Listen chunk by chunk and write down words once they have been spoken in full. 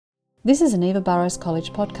This is an Eva Burrows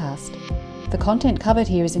College podcast. The content covered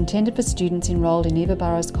here is intended for students enrolled in Eva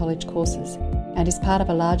Burrows College courses and is part of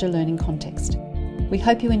a larger learning context. We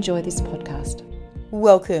hope you enjoy this podcast.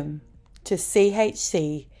 Welcome to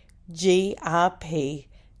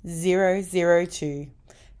CHCGRP002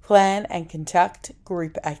 Plan and Conduct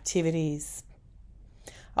Group Activities.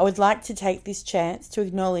 I would like to take this chance to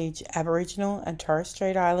acknowledge Aboriginal and Torres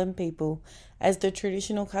Strait Island people as the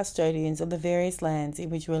traditional custodians of the various lands in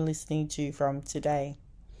which we are listening to from today.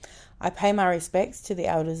 I pay my respects to the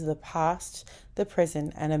elders of the past, the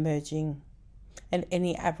present and emerging, and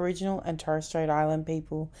any Aboriginal and Torres Strait Island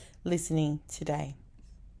people listening today.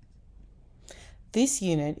 This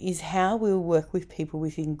unit is how we will work with people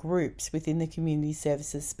within groups within the community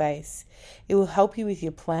services space. It will help you with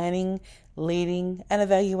your planning, leading and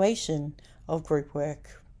evaluation of group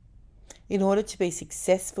work. In order to be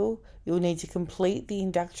successful, you will need to complete the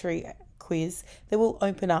introductory quiz that will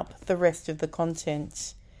open up the rest of the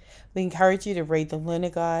content. We encourage you to read the learner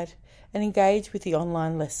guide and engage with the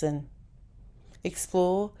online lesson.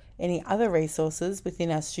 Explore any other resources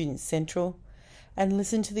within our Student Central and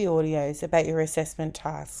listen to the audios about your assessment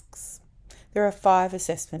tasks. There are 5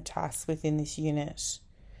 assessment tasks within this unit.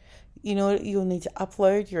 You'll need to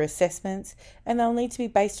upload your assessments and they'll need to be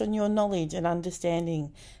based on your knowledge and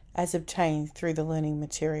understanding as obtained through the learning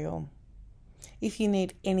material. If you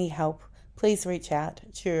need any help, please reach out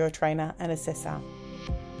to your trainer and assessor.